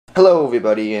Hello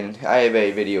everybody, and I have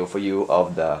a video for you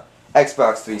of the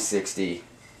Xbox 360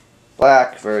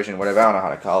 black version, whatever, I don't know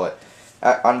how to call it,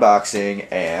 unboxing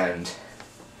and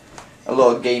a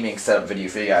little gaming setup video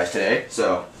for you guys today.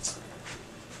 So,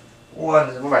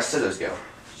 where my scissors go?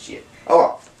 Shit. Oh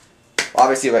well.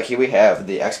 Obviously right here we have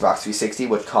the Xbox 360,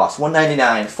 which costs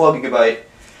 $199, 4GB.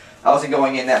 I wasn't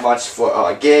going in that much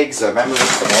for gigs or memory.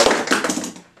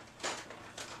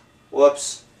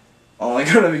 Whoops. Only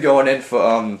gonna be going in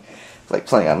for like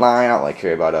playing online. I don't like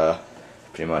care about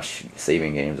pretty much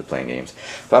saving games or playing games.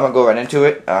 But I'm gonna go right into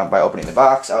it by opening the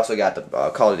box. I also got the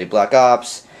Call of Duty Black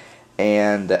Ops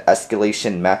and the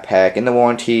Escalation map pack in the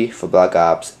warranty for Black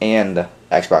Ops and the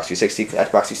Xbox 360.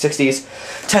 Xbox 360s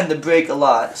tend to break a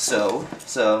lot, so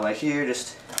right here,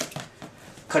 just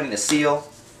cutting the seal.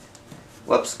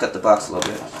 Whoops, cut the box a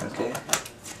little bit. Okay.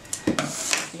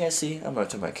 You guys see? I'm gonna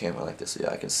turn my camera like this so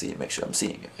I can see it. Make sure I'm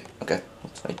seeing it. Okay.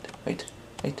 Oops, wait.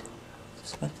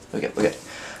 We're good.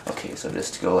 Okay, so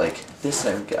just go like this,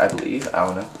 I believe. I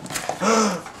don't know.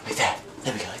 Like that.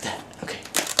 There we go, like that. Okay.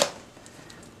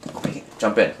 Okay,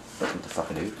 jump in. What the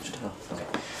fucking dude? Okay.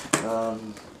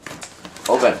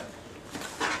 Open.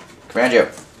 Command you.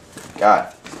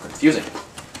 God. Confusing.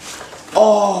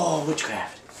 Oh,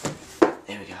 witchcraft.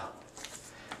 There we go.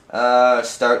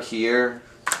 Start here.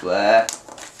 Blah.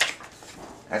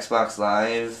 Xbox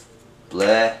Live.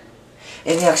 Blah.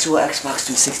 And the actual Xbox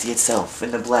 360 itself, in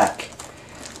the blackness,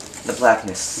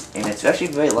 and it's actually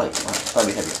very light.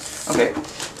 Probably heavier. Okay,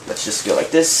 let's just go like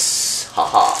this.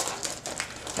 Haha.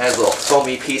 Has little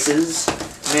foamy pieces,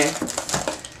 man,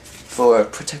 for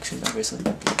protection, obviously.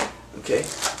 Okay.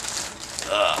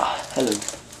 Hello.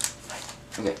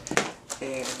 Okay.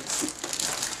 And let's see.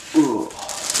 Ooh.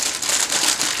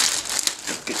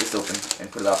 Let's get this open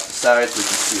and put it off to the side so we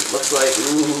can see what it looks like.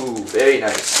 Ooh, very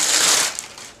nice.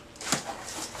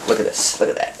 Look at this. Look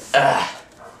at that.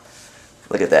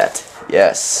 Look at that.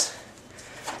 Yes.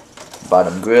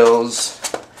 Bottom grills.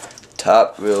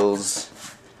 Top grills.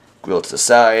 Grill to the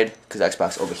side. Because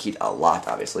Xbox overheat a lot,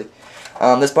 obviously.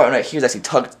 This button right here is actually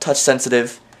touch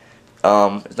sensitive.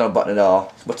 There's no button at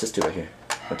all. What's this do right here?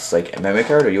 What's like a memory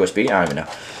card or USB? I don't even know.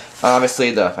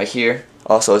 Obviously, the right here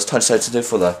also is touch sensitive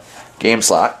for the game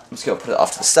slot. I'm just going to put it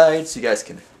off to the side so you guys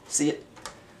can see it.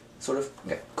 Sort of.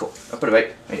 Okay, cool. I'll put it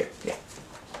right here. Yeah.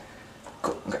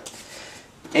 Cool, okay.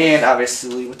 And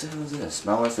obviously, what the hell is this?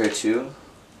 Modern Warfare 2?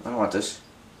 I don't want this.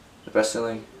 The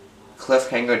best-selling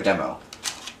cliffhanger demo.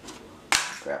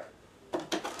 Crap.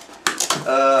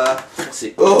 Let's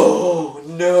see. Oh,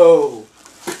 no!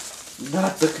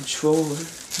 Not the controller.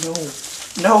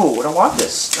 No, I don't want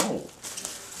this. No.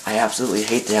 I absolutely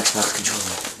hate the Xbox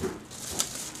controller.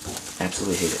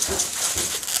 Absolutely hate it.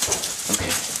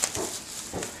 Okay.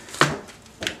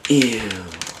 Ew.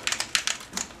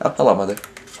 Oh, hello, Mother.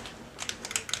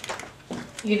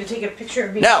 You gonna take a picture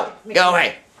of me? No! Go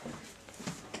away!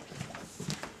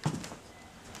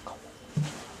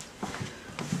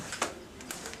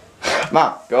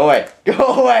 Mom, go away!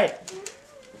 Go away!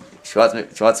 She wants to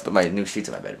put my new sheets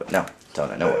in my bed, but no. Tell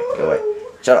her, no way. Go away.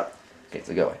 Shut up. Okay,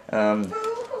 so go away.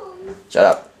 Shut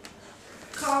up.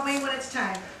 Call me when it's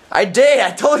time. I did! I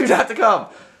told you not to come!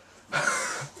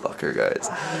 Fuck her, guys.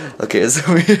 Okay,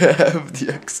 so we have the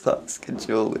Xbox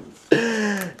controller.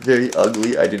 Very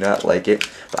ugly. I do not like it.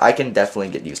 But I can definitely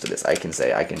get used to this. I can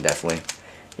say I can definitely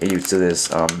get used to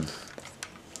this. Oh,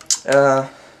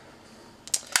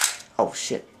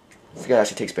 shit. I forgot it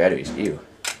actually takes batteries. Ew.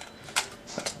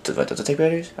 Does it take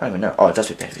batteries? I don't even know. Oh, it does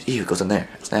take batteries. Ew, it goes in there.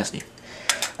 It's nasty.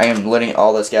 I am learning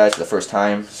all this, guys, for the first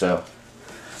time. So,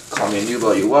 call me a noob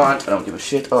all you want. I don't give a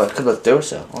shit. Oh, it could let the door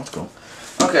sell. Oh, that's cool.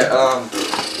 Okay,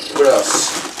 what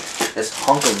else? This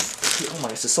hunk of... Oh my,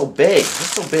 this is so big. This is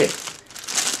so big.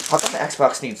 How come the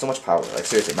Xbox needs so much power? Like,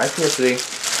 seriously, my PS3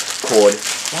 cord,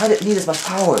 why did it need this much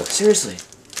power? Seriously.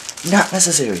 Not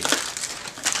necessary.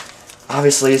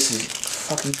 Obviously, this is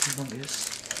fucking humongous.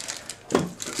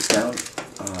 Put this down.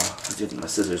 Let's get my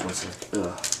scissors once again.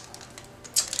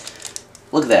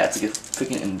 Look at that. It's like a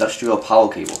freaking industrial power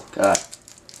cable. God.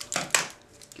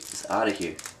 Get this out of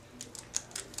here.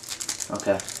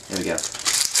 Okay, here we go.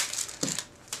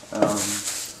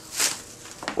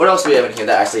 What else do we have in here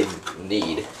that I actually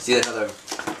need? See another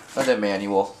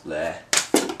manual. Blah.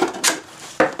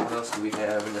 What else do we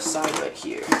have in the side right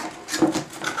here?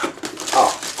 Oh,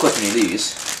 of course we need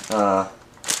these.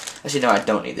 Actually no, I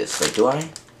don't need this. Wait, do I?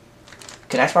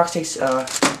 Can Xbox take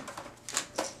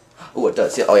oh, it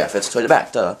does. Yeah. Oh yeah, fits toward the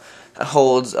back. Duh. That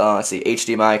holds let's see,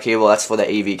 HDMI cable. That's for the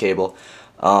AV cable.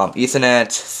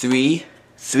 Ethernet 3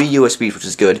 USBs, which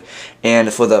is good.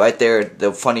 And for the right there,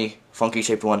 the funky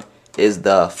shaped one is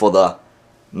for the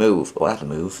move. Well, not the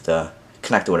move. The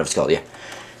connector, whatever it's called. Yeah.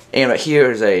 And right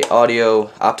here is a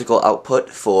audio optical output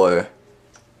for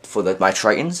my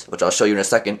Tritons, which I'll show you in a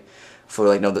second. For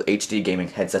like the HD gaming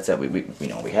headsets that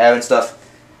we have and stuff.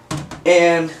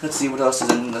 And let's see what else is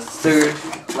in the third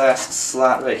last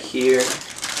slot right here.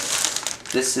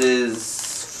 This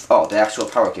is the actual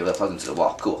power cable that plugs into the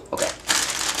wall. Cool. Okay.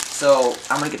 So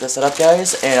I'm gonna get this set up,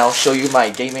 guys, and I'll show you my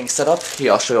gaming setup.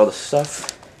 Here, I'll show you all the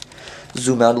stuff.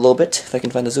 Zoom out a little bit if I can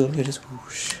find the zoom. Here it is.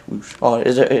 Whoosh, whoosh. Oh,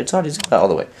 it's already zoomed out all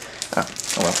the way. Oh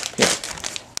well. Here.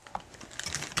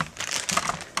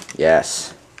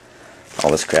 Yes.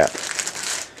 All this crap.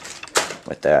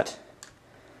 With that.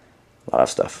 A lot of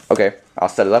stuff. Okay, I'll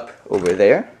set it up over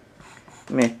there.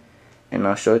 And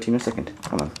I'll show it to you in a second.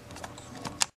 Hold on.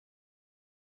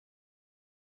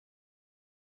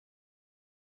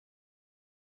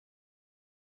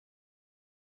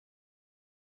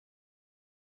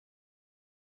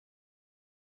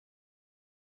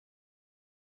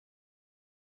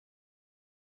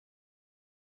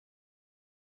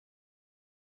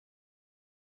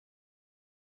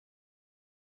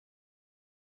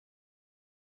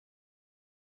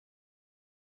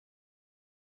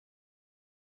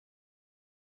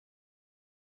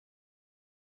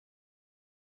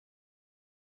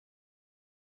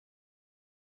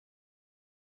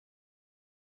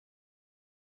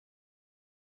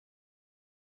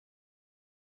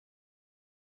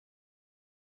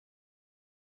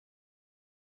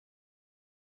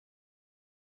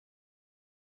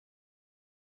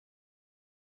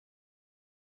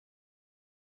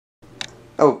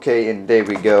 Okay, and there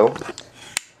we go. A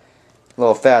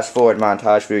little fast forward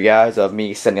montage for you guys of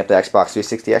me setting up the Xbox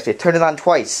 360. Actually, I turned it on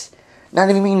twice. Not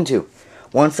even meaning to.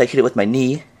 Once I hit it with my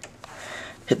knee.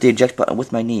 Hit the eject button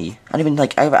with my knee. I don't even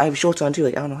I have shorts on too,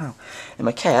 I don't know how. And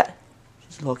my cat,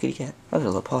 she's a little kitty cat. Oh, there's a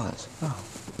little paws. Oh.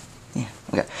 Yeah,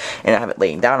 okay. And I have it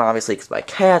laying down, obviously, because my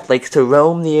cat likes to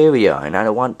roam the area. And I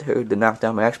don't want her to knock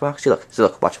down my Xbox. See,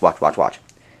 look, watch.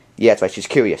 Yeah, that's right, she's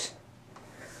curious.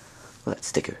 Look at that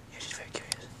sticker. Yeah, she's very curious.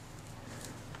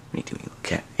 Me too, little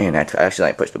cat. And I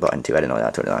actually pushed the button too. I didn't know that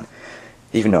I turned it on.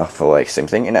 Even though for like same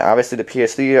thing. And obviously the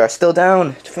PS3 are still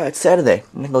down. It's Saturday.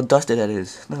 Look how dusty that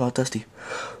is. Look how dusty.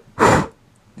 Yeah.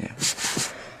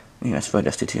 Yeah, it's very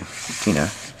dusty too.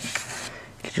 Tina,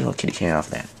 get your little kitty cat off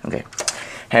that. Okay.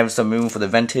 Having some room for the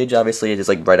ventage. Obviously, it is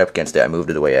like right up against it. I moved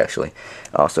it away actually.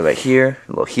 Also right here,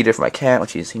 a little heater for my cat,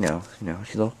 which is she's a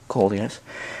little cold, yes.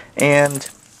 And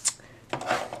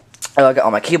I got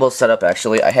all my cables set up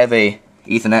actually. I have a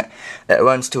Ethernet that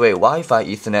runs to a Wi-Fi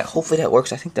Ethernet. Hopefully that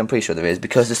works. I'm pretty sure there is,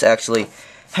 because this actually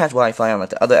has Wi-Fi unlike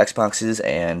the other Xboxes.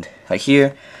 And right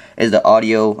here is the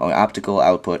audio or optical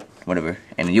output, whatever,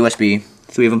 and a USB,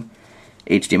 3 of them,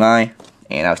 HDMI,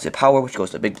 and obviously the power, which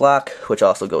goes to the big block, which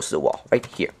also goes to the wall right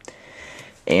here.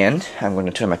 And I'm going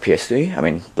to turn my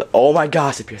PS3. Oh my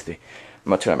gosh, the PS3. I'm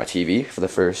going to turn on my TV for the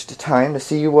first time to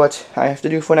see what I have to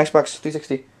do for an Xbox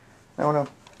 360. I don't know.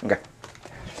 Okay.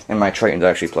 And my Triton's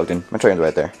actually plugged in. My Triton's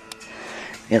right there.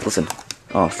 Yeah, listen.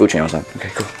 Oh, food channel's on. Okay,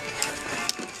 cool.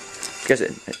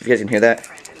 If you guys can hear that,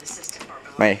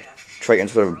 my Triton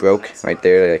sort of broke right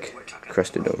there, like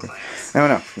crusted over. I don't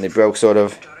know. They broke sort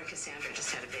of.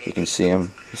 You can see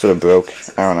them. They sort of broke.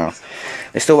 I don't know.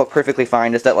 They still look perfectly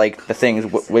fine. Just that like the things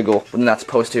wiggle when they're not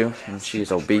supposed to. And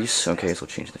she's obese. Okay, so we'll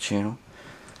change the channel.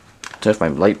 Turn off my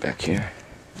light back here,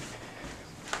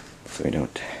 so we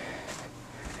don't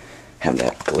have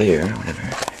that glare or whatever.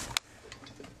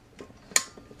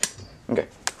 Okay.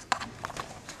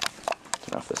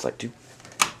 Turn off this light too.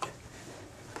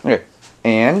 Okay.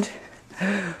 And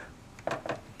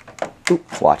ooh,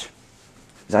 watch.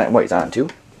 Is that wait, is that on 2?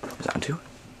 Is that on 2?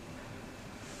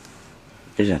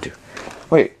 It is on 2.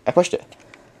 Wait, I pushed it.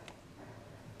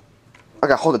 I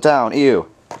gotta hold it down, ew.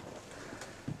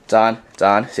 It's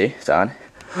on, see, it's on.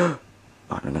 Oh,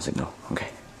 no signal. Okay,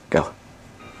 go.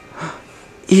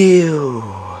 Ew.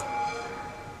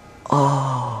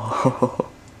 Oh.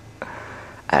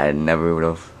 I never would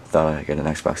have thought I'd get an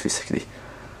Xbox 360.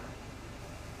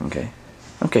 Okay.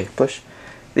 Okay, push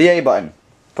the A button.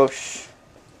 Push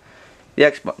the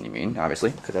X button, you mean,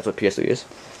 obviously, because that's what PS3 is.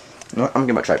 I'm gonna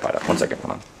get my tripod up. 1 second,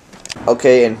 hold on.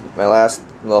 Okay, and my last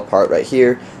little part right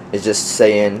here is just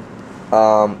saying,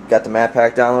 got the map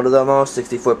pack downloaded almost,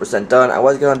 64% done. I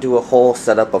was going to do a whole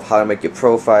setup of how to make your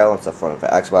profile and stuff for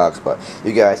Xbox, but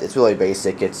you guys, it's really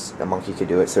basic. It's a monkey could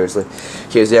do it, seriously.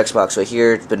 Here's the Xbox right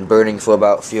here. It's been burning for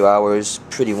about a few hours,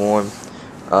 pretty warm.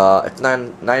 It's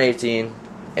 9:18,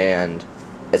 and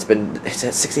it's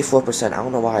at 64%. I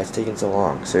don't know why it's taking so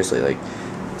long. Seriously, like,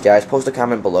 guys, post a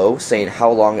comment below saying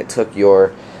how long it took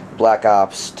your Black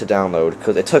Ops to download,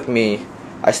 because it took me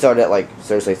I started at like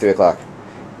seriously 3 o'clock.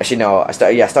 Actually no, I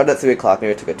started at 3 o'clock.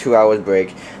 Maybe I took a 2 hours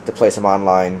break to play some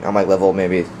online. I'm like level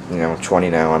maybe 20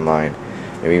 now online,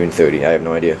 maybe even 30. I have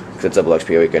no idea because it's double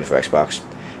XP weekend for Xbox.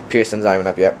 Pearson's not even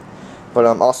up yet. But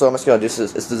also I'm just gonna do this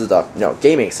is the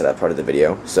gaming setup part of the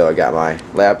video. So I got my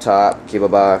laptop, cable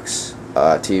box,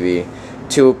 TV,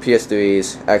 2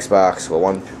 PS3s, Xbox, well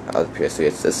one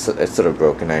PS3. It's sort of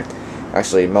broken. I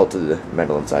actually melted the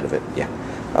metal inside of it. Yeah.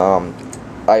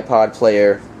 iPod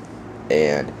player,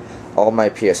 and all my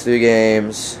PS3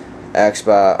 games,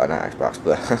 Xbox, not Xbox,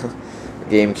 but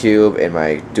GameCube, and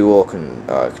my dual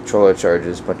controller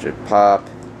charges, bunch of pop.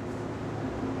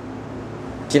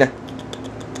 Tina.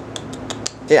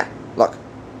 Yeah, look.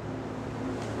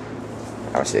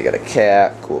 Obviously I got a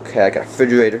cat, cool cat, got a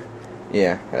refrigerator.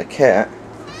 Yeah, got a cat.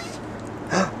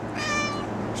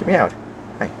 She meowed.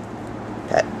 Hi.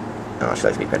 Cat. Oh, she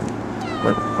likes to be petted.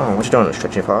 What you doing?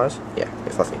 Stretching your paws? Yeah, you're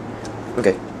fluffy.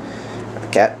 Okay.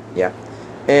 Cat, yeah.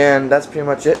 And that's pretty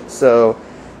much it. So,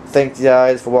 thank you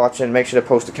guys for watching. Make sure to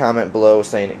post a comment below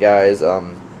saying it, guys.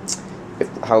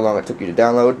 How long it took you to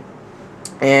download.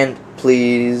 And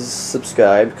please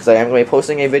subscribe, because I am going to be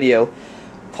posting a video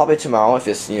probably tomorrow if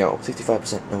it's,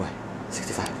 65%. No way.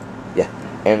 65. Yeah.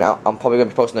 And I'm probably going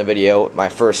to be posting a video, my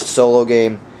first solo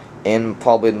game, and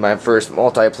probably my first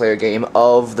multiplayer game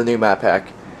of the new map pack.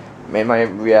 Made my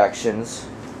reactions.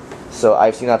 So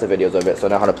I've seen lots of videos of it, so I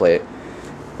know how to play it.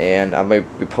 And I'm going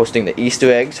to be posting the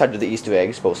Easter eggs, how to do the Easter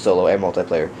eggs, both solo and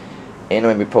multiplayer. And I'm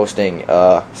going to be posting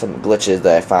some glitches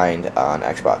that I find on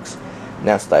Xbox.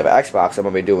 Now since I have an Xbox, I'm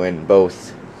going to be doing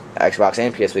both Xbox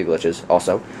and PS3 glitches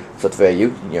also. So it's very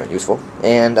useful.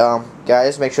 And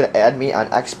guys, make sure to add me on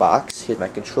Xbox. Here's my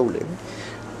controller.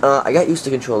 I got used to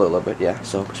controller a little bit, yeah.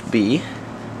 So push B.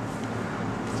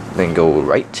 Then go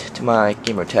right to my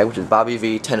gamer tag, which is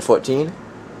BobbyV1014.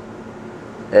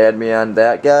 Add me on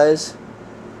that, guys.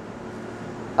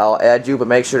 I'll add you, but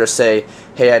make sure to say,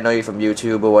 hey, I know you from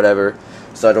YouTube or whatever,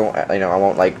 so I don't, I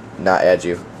won't like not add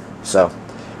you. So,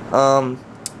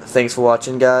 thanks for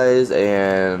watching, guys,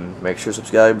 and make sure to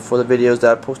subscribe for the videos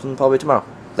that I post probably tomorrow.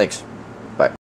 Thanks.